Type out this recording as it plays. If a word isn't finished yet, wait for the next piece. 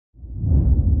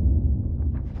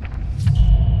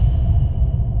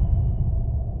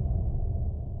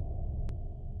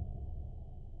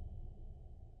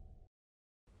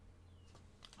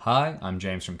Hi, I'm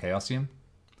James from Chaosium.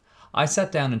 I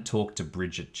sat down and talked to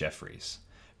Bridgett Jeffries.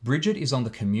 Bridgett is on the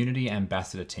Community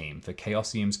Ambassador team for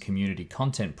Chaosium's community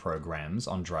content programs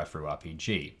on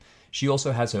DriveThruRPG. She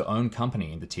also has her own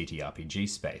company in the TTRPG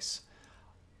space.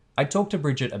 I talked to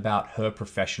Bridgett about her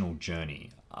professional journey.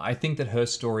 I think that her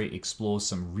story explores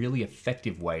some really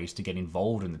effective ways to get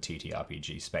involved in the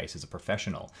TTRPG space as a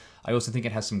professional. I also think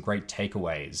it has some great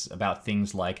takeaways about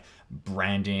things like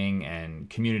branding and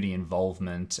community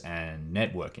involvement and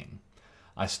networking.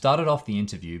 I started off the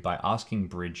interview by asking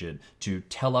Bridgett to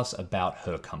tell us about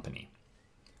her company.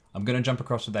 I'm going to jump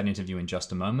across to that interview in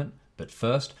just a moment, but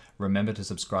first, remember to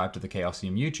subscribe to the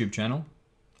Chaosium YouTube channel,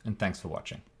 and thanks for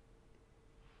watching.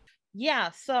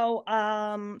 Yeah, so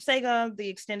Sega, the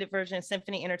extended version,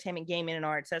 Symphony Entertainment Gaming and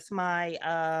Arts. That's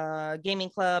my gaming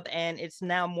club, and it's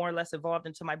now more or less evolved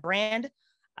into my brand.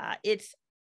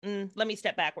 Let me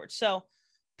step backwards. So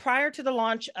prior to the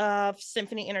launch of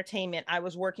Symphony Entertainment, I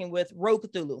was working with Rogue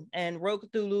Cthulhu, and Rogue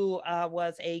Cthulhu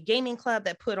was a gaming club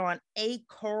that put on a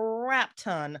crap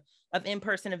ton of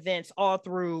in-person events all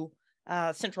through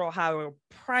Central Ohio,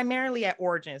 primarily at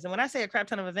Origins. And when I say a crap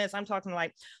ton of events, I'm talking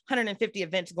like 150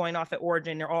 events going off at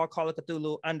Origin. They're all Call of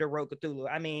Cthulhu under Rogue Cthulhu.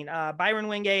 I mean, Byron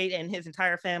Wingate and his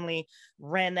entire family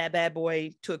ran that bad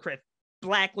boy to a crisp.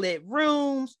 Blacklit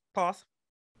rooms. Pause.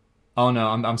 Oh no,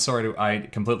 I'm sorry, I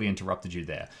completely interrupted you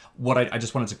there. I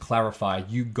just wanted to clarify,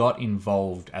 you got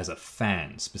involved as a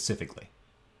fan specifically.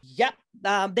 Yep.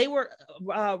 They were,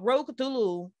 Rogue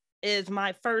Cthulhu is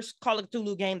my first Call of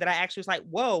Cthulhu game that I actually was like,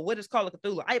 whoa, what is Call of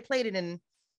Cthulhu? I played it in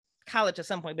college at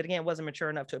some point, but again, wasn't mature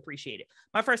enough to appreciate it.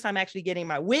 My first time actually getting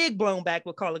my wig blown back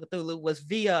with Call of Cthulhu was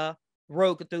via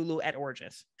Rogue Cthulhu at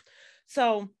Origins.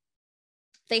 So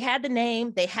they had the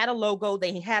name, they had a logo,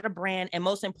 they had a brand, and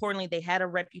most importantly, they had a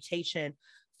reputation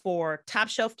for top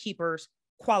shelf keepers,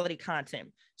 quality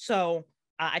content. So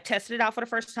I tested it out for the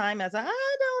first time as I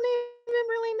don't even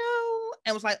really know,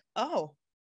 and was like, oh,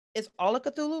 is all of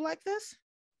Cthulhu like this?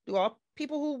 Do all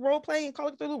people who role play and Call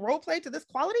of Cthulhu role play to this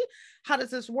quality? How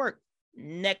does this work?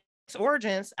 Next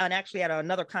Origins, and actually at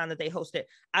another con that they hosted,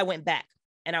 I went back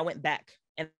and I went back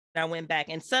and I went back,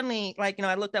 and suddenly, like,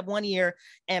 I looked up one year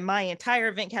and my entire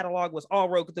event catalog was all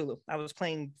Rogue Cthulhu. I was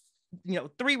playing,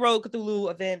 3 Rogue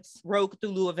Cthulhu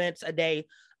events a day,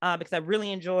 because I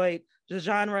really enjoyed the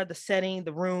genre, the setting,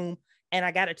 the room, and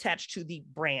I got attached to the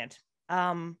brand.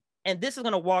 And this is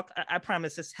going to walk, I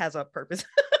promise this has a purpose.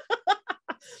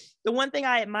 The one thing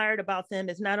I admired about them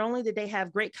is not only did they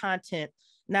have great content,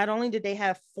 not only did they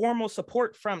have formal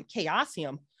support from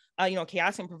Chaosium,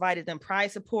 Chaosium provided them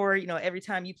prize support. Every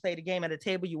time you played a game at a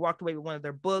table, you walked away with one of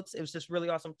their books. It was just really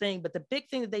awesome thing. But the big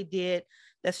thing that they did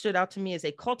that stood out to me is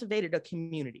they cultivated a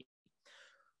community,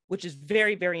 which is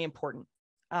very, very important.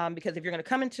 Because if you're going to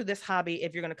come into this hobby,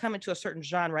 if you're going to come into a certain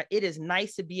genre, it is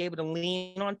nice to be able to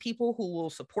lean on people who will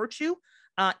support you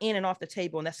in and off the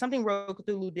table. And that's something Rogue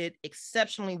Cthulhu did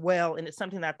exceptionally well. And it's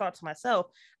something that I thought to myself,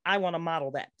 I want to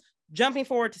model that. Jumping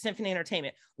forward to Symphony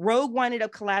Entertainment, Rogue winded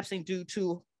up collapsing due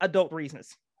to adult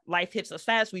reasons. Life hits us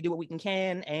fast. We do what we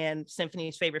can. And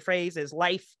Symphony's favorite phrase is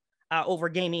life over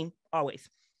gaming always.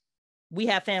 We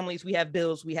have families, we have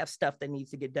bills, we have stuff that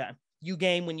needs to get done. You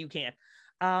game when you can.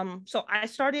 So I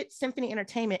started Symphony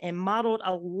Entertainment and modeled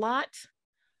a lot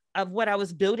of what I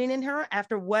was building in her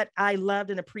after what I loved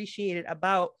and appreciated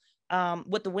about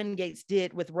what the Wingates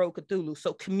did with Rogue Cthulhu.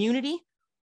 So community,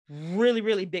 really,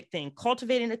 really big thing.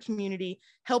 Cultivating a community,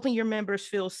 helping your members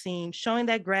feel seen, showing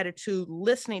that gratitude,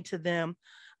 listening to them.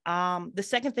 The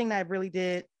second thing that I really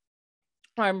did,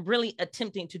 or I'm really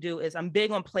attempting to do, is I'm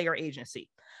big on player agency.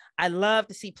 I love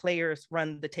to see players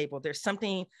run the table. There's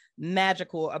something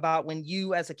magical about when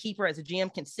you, as a keeper, as a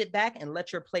GM, can sit back and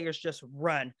let your players just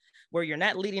run, where you're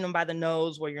not leading them by the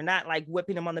nose, where you're not like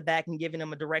whipping them on the back and giving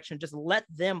them a direction. Just let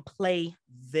them play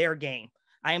their game.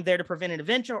 I am there to prevent an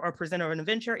adventure or present an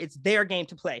adventure. It's their game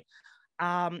to play.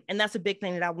 And that's a big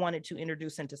thing that I wanted to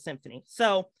introduce into Symphony.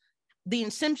 So the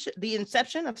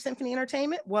inception of Symphony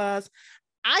Entertainment was,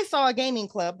 I saw a gaming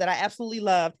club that I absolutely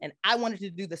loved, and I wanted to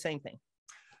do the same thing.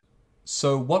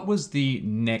 So what was the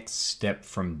next step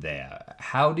from there?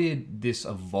 How did this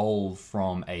evolve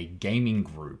from a gaming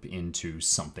group into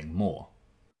something more?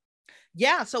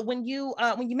 Yeah, so when you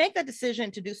make that decision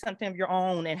to do something of your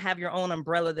own and have your own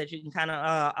umbrella that you can kind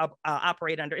of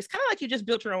operate under, it's kind of like you just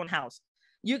built your own house.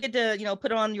 You get to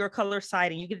put on your color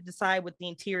siding, you get to decide what the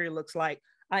interior looks like.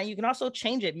 You can also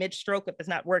change it mid-stroke if it's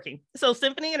not working. So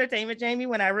Symphony Entertainment, Jamie,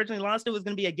 when I originally launched it, was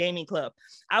going to be a gaming club.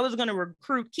 I was going to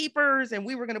recruit keepers and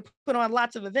we were going to put on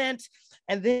lots of events.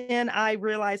 And then I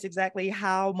realized exactly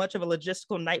how much of a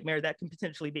logistical nightmare that can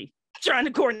potentially be. trying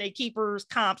to coordinate keepers,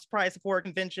 comps, prize support,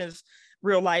 conventions,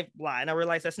 real life, blah. And I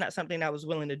realized that's not something I was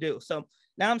willing to do. So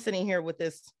now I'm sitting here with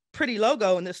this pretty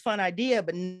logo and this fun idea,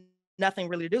 but nothing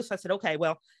really to do. So I said, okay,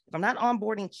 well, if I'm not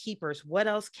onboarding keepers, what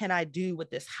else can I do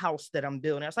with this house that I'm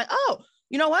building? I was like, oh,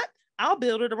 you know what? I'll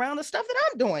build it around the stuff that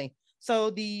I'm doing. So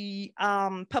the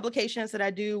publications that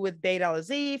I do with Beta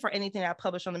for anything I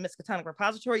publish on the Miskatonic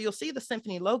repository, you'll see the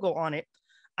Symphony logo on it.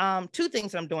 Two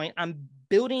things that I'm doing. I'm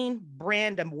building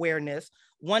brand awareness,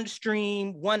 one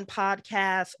stream, one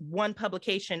podcast, one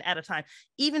publication at a time.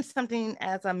 Even something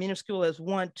as minuscule as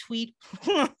one tweet,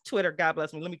 Twitter, God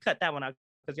bless me. Let me cut that one out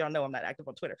because y'all know I'm not active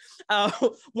on Twitter.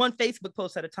 One Facebook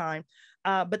post at a time.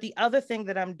 But the other thing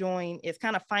that I'm doing is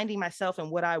kind of finding myself and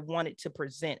what I wanted to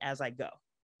present as I go.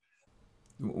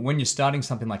 When you're starting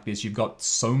something like this, you've got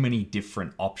so many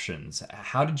different options.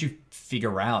 How did you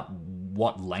figure out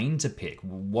what lane to pick,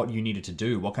 what you needed to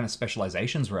do, what kind of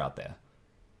specializations were out there?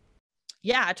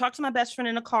 Yeah, I talked to my best friend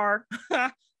in a car,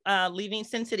 leaving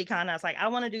Sin City Con. I was like, I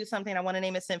want to do something. I want to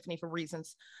name it Symphony for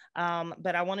reasons.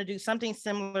 But I want to do something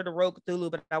similar to Rogue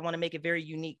Cthulhu, but I want to make it very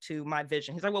unique to my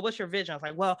vision. He's like, well, what's your vision? I was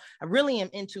like, well, I really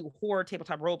am into horror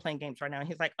tabletop role-playing games right now. And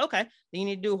he's like, okay, then you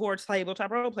need to do horror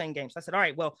tabletop role-playing games. I said, all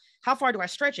right, well, how far do I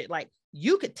stretch it? Like,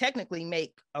 you could technically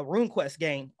make a RuneQuest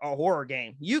game a horror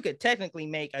game. You could technically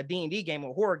make a D&D game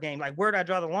a horror game. Like, where do I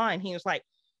draw the line? He was like,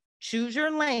 choose your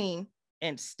lane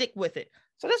and stick with it.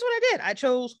 So that's what I did. I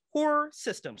chose horror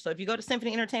systems. So if you go to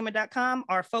symphonyentertainment.com,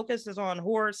 our focus is on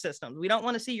horror systems. We don't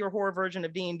want to see your horror version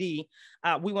of D&D.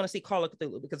 We want to see Call of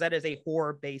Cthulhu because that is a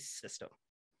horror-based system.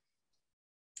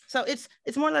 So it's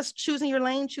more or less choosing your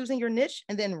lane, choosing your niche,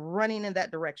 and then running in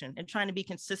that direction and trying to be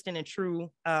consistent and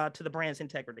true to the brand's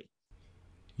integrity.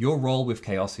 Your role with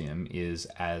Chaosium is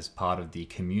as part of the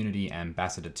community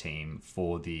ambassador team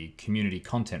for the community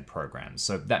content program.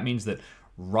 So that means that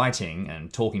writing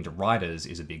and talking to writers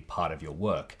is a big part of your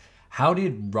work. How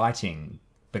did writing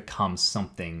become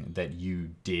something that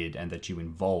you did and that you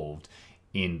involved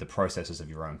in the processes of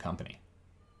your own company?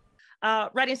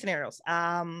 Writing scenarios.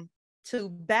 To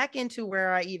back into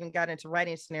where I even got into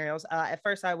writing scenarios, at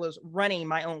first I was running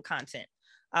my own content,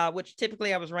 which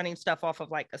typically I was running stuff off of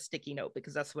like a sticky note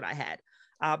because that's what I had.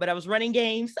 But I was running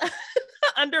games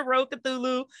under Rogue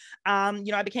Cthulhu.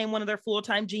 I became one of their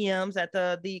full-time GMs at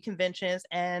the conventions.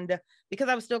 And because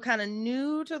I was still kind of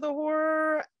new to the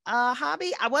horror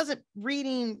hobby, I wasn't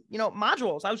reading,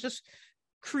 modules. I was just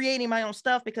creating my own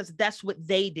stuff because that's what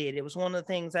they did. It was one of the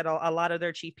things that a lot of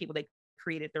their chief people, they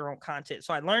created their own content.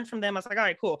 So I learned from them. I was like, all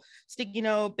right, cool. Sticky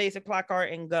note, basic block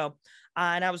art, and go.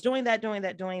 And I was doing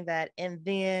that. And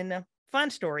then fun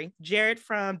story, Jared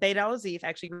from Beta Azif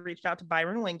actually reached out to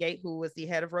Byron Wingate, who was the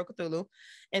head of Rogue Cthulhu,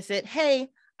 and said, hey,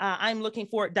 I'm looking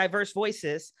for diverse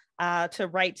voices to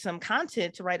write some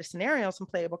content, to write a scenario, some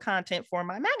playable content for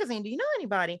my magazine. Do you know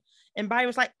anybody? And Byron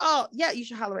was like, oh, yeah, you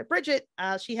should holler at Bridgett.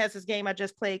 She has this game I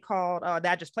just played called, that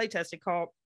I just play tested called,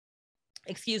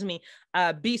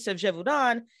 Beast of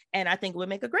Gévaudan, and I think it would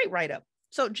make a great write-up.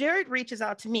 So Jared reaches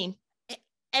out to me.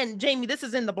 And Jamie, this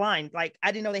is in the blind. Like,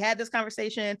 I didn't know they had this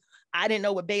conversation. I didn't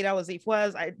know what Beta Azif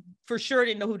was. I for sure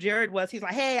didn't know who Jared was. He's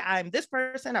like, hey, I'm this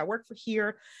person. I work for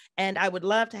here. And I would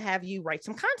love to have you write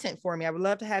some content for me. I would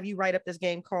love to have you write up this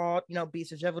game called,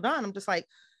 Beast of Gévaudan. I'm just like,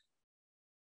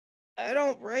 I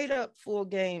don't write up full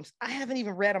games. I haven't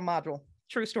even read a module.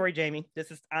 True story, Jamie.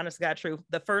 This is honest to God true.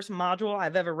 The first module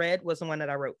I've ever read was the one that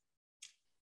I wrote.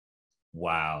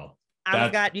 Wow. Honest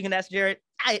to God, you can ask Jared.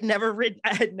 I had never read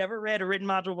a written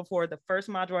module before. The first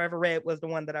module I ever read was the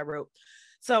one that I wrote.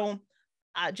 So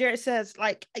Jared says,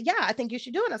 like, yeah, I think you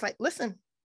should do it. I was like, listen,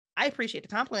 I appreciate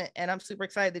the compliment and I'm super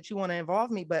excited that you want to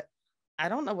involve me, but I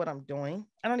don't know what I'm doing.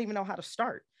 I don't even know how to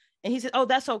start. And he said, oh,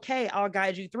 that's okay. I'll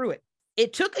guide you through it.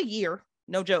 It took a year.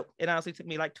 No joke. It honestly took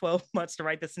me like 12 months to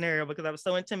write the scenario because I was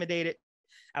so intimidated.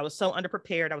 I was so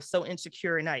underprepared. I was so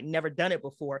insecure and I'd never done it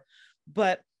before.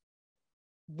 But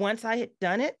once I had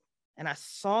done it and I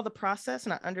saw the process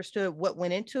and I understood what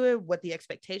went into it, what the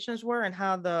expectations were and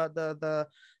how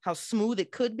how smooth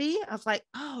it could be, I was like,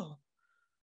 oh,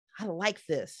 I like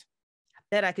this. I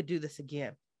bet I could do this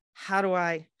again. How do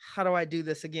I do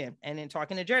this again? And then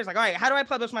talking to Jerry's like, all right, how do I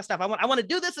publish my stuff? I want to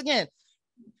do this again.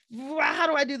 How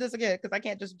do I do this again? Because I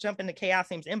can't just jump into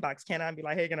Chaosium's inbox, can I? And be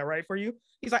like, hey, can I write for you?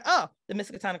 He's like, oh, the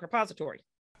Miskatonic repository.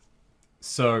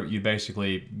 So you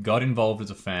basically got involved as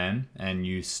a fan and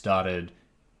you started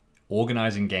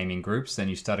organizing gaming groups. Then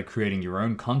you started creating your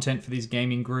own content for these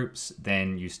gaming groups.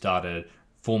 Then you started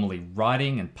formally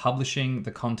writing and publishing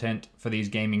the content for these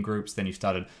gaming groups. Then you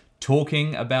started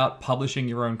talking about publishing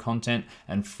your own content.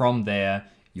 And from there,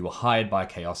 you were hired by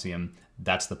Chaosium.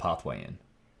 That's the pathway in.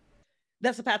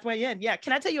 That's the pathway in. Yeah.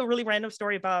 Can I tell you a really random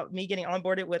story about me getting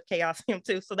onboarded with Chaosium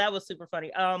too? So that was super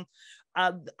funny. One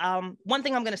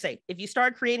thing I'm going to say, if you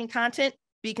start creating content,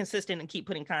 be consistent and keep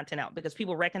putting content out because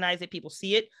people recognize it, people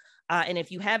see it. And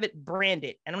if you have it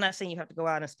branded, and I'm not saying you have to go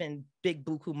out and spend big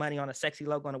buku money on a sexy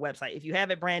logo on a website. If you have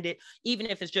it branded, even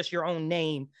if it's just your own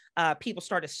name, people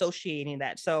start associating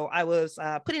that. So I was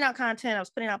putting out content, I was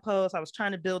putting out posts, I was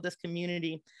trying to build this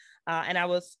community. And I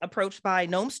was approached by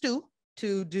Gnome Stew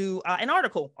to do an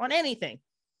article on anything.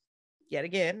 Yet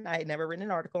again, I had never written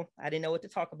an article. I didn't know what to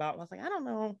talk about. I was like, I don't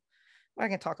know what I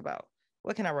can talk about.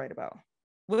 What can I write about?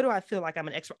 What do I feel like I'm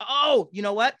an expert? Oh, you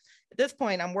know what? At this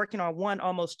point, I'm working on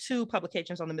almost two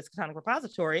publications on the Miskatonic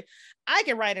repository. I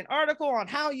can write an article on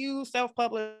how you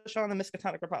self-publish on the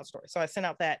Miskatonic repository. So I sent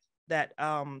out that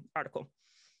article.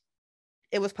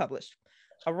 It was published.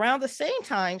 Around the same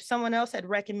time, someone else had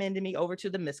recommended me over to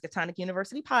the Miskatonic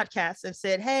University podcast and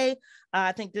said, hey,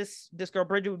 I think this girl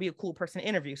Bridgett would be a cool person to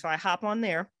interview. So I hop on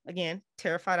there, again,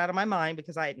 terrified out of my mind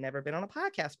because I had never been on a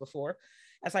podcast before.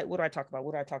 I was like, what do I talk about?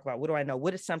 What do I talk about? What do I know?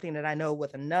 What is something that I know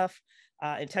with enough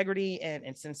integrity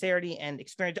and sincerity and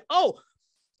experience? Oh,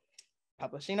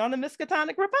 publishing on the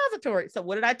Miskatonic repository. So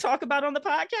what did I talk about on the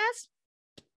podcast?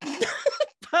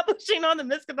 Publishing on the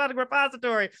Miskatonic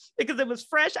repository because it was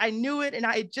fresh. I knew it, and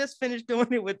I had just finished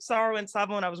doing it with Sorrow and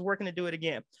Sabo, and I was working to do it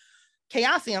again.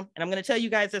 Chaosium, and I'm going to tell you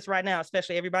guys this right now,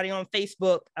 especially everybody on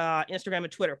Facebook, Instagram,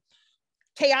 and Twitter.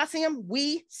 Chaosium,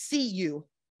 we see you.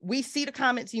 We see the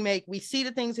comments you make. We see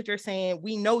the things that you're saying.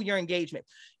 We know your engagement.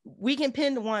 We can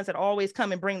pin the ones that always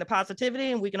come and bring the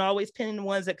positivity, and we can always pin the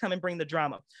ones that come and bring the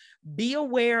drama. Be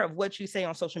aware of what you say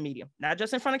on social media, not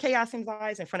just in front of Chaosium's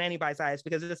eyes, in front of anybody's eyes,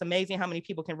 because it's amazing how many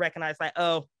people can recognize like,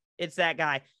 oh, it's that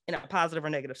guy in a positive or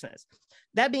negative sense.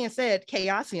 That being said,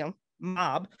 Chaosium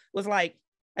Mob was like,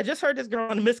 I just heard this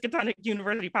girl on the Miskatonic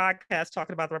University podcast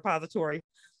talking about the repository.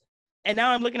 And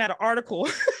now I'm looking at an article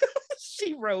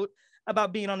she wrote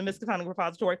about being on the Miskatonic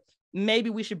repository.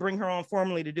 Maybe we should bring her on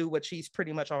formally to do what she's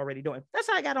pretty much already doing. That's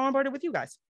how I got onboarded with you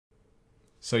guys.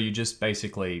 So you just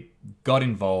basically got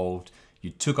involved,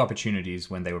 you took opportunities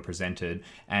when they were presented,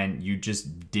 and you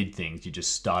just did things. You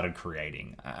just started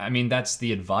creating. I mean, that's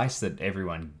the advice that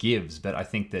everyone gives, but I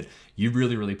think that you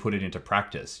really, really put it into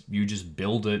practice. You just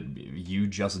build it, you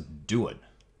just do it.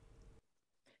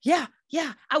 Yeah.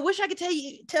 I wish I could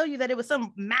tell you that it was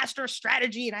some master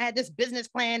strategy and I had this business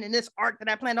plan and this arc that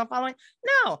I planned on following.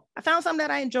 No, I found something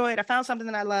that I enjoyed. I found something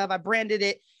that I love. I branded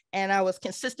it, and I was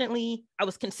consistent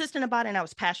about it, and I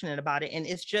was passionate about it. And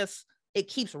it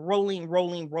keeps rolling,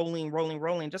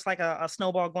 just like a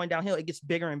snowball going downhill. It gets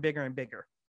bigger and bigger and bigger.